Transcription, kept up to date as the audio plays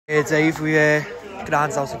Dave, we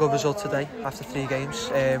grinded out a good result today after 3 games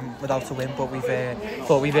without a win, but we've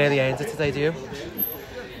thought we really earned it today, do you?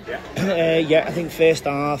 Yeah, I think first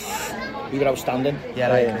half we were outstanding.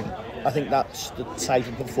 Yeah, I agree. I think that's the type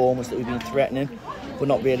of performance that we've been threatening, but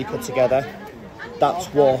not really put together. That's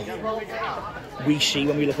what we see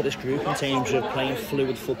when we look at this group in terms of playing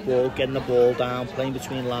fluid football, getting the ball down, playing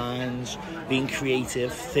between lines, being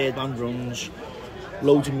creative, third man runs,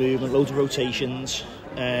 loads of movement, loads of rotations.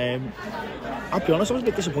 I'll be honest, I was a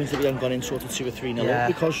bit disappointed that we hadn't gone in sort of 2 or 3-0 up,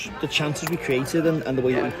 because the chances we created and the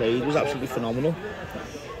way that we played was absolutely phenomenal.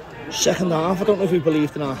 Second half, I don't know if we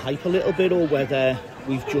believed in our hype a little bit or whether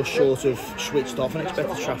we've just sort of switched off and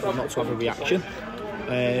expected Trafford not to have a reaction.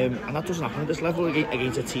 And that doesn't happen at this level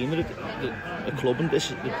against a team that a club and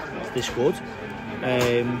this good.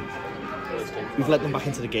 We've let them back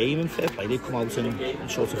into the game, and fair play, they've come out and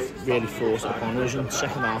sort of really forced it upon us, and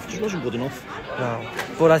second half just wasn't good enough. No,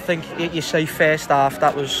 but I think you say first half,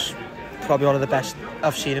 that was probably one of the best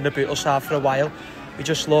I've seen in the Bootle side for a while. We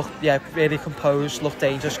just looked, really composed, looked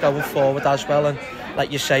dangerous going forward as well, and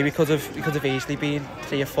like you say, we could have easily been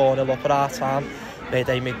 3 or 4-0 up at our time.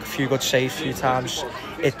 They make a few good saves, a few times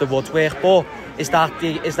hit the woodwork. But is that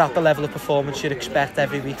the level of performance you'd expect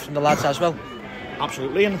every week from the lads as well?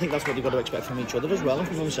 Absolutely, and I think that's what they've got to expect from each other as well and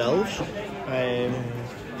from themselves.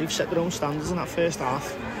 They've set their own standards in that first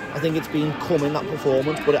half. I think it's been coming, that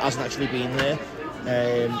performance, but it hasn't actually been there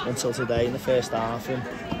until today in the first half. And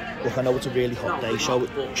look, I know it's a really hot day, so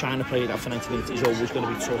trying to play it out for 90 minutes is always going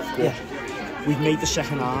to be tough. But we've made the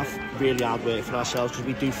second half really hard work for ourselves, because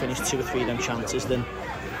we do finish 2 or 3 of them chances than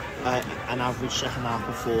an average second half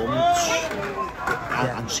performance.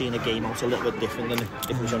 And seeing a game out a little bit different than if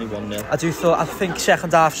it was only 1-0. I think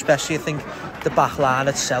second half especially, I think the back line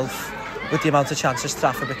itself, with the amount of chances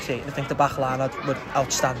Trafford were creating, I think the back line were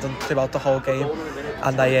outstanding throughout the whole game,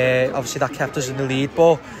 and they obviously that kept us in the lead.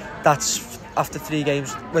 But that's after 3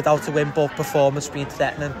 games without a win, but performance being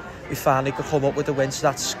threatening, we finally could come up with a win, so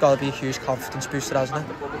that's got to be a huge confidence booster, hasn't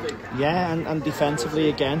it? Yeah, and defensively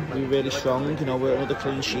again, we were really strong. You know, we're with a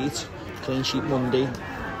clean sheet Monday.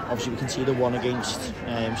 Obviously we can see the one against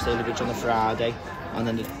Stalybridge on the Friday, and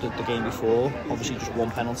then the game before, obviously just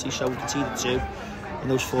 1 penalty, so we can see the 2 in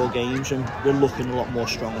those 4 games, and we're looking a lot more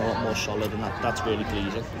strong, a lot more solid, and that's really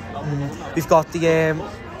pleasing. We've got the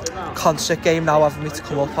concert game now, haven't we, to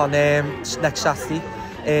come up on next Saturday.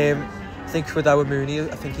 I think with our Mooney,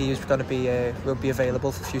 I think he is going to be will be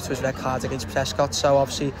available for future red card against Prescott, so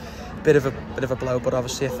obviously bit of a blow, but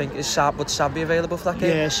obviously I think would Sam be available for that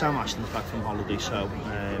game? Yeah, Sam Ashton's back from holiday, so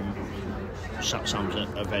Sam's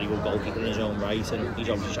a very good goalkeeper in his own right, and he's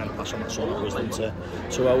obviously trying to pass on that sort of wisdom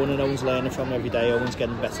to Owen, and Owen's learning from him every day. Owen's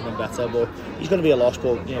getting better and better, but he's going to be a loss,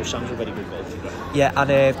 but you know, Sam's a very good goalkeeper. Yeah,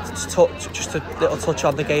 and just a little touch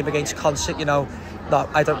on the game against Concert, you know,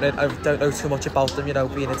 I don't know too much about them, you know,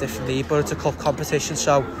 being a different league, but it's a cup competition,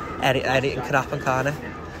 so anything can happen, can't it?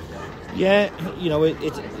 Yeah, you know,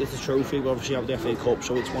 it's a trophy. We obviously have the FA Cup,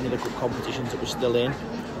 so it's one of the cup competitions that we're still in.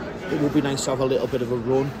 It would be nice to have a little bit of a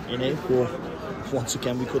run in it, but once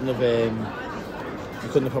again, we couldn't have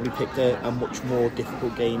probably picked a much more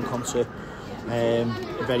difficult game. Concert, a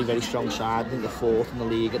very, very strong side. I think they're 4th in the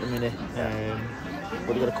league at the minute,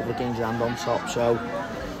 but they've got a couple of games around on top, so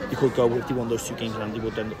you could go, if they won those 2 games around, they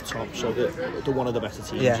would end at the top. So they're one of the better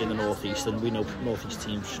teams in the North East, and we know North East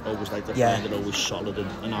teams always like to play, they're always solid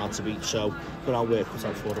and hard to beat, so got our work cut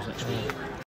out for us next week.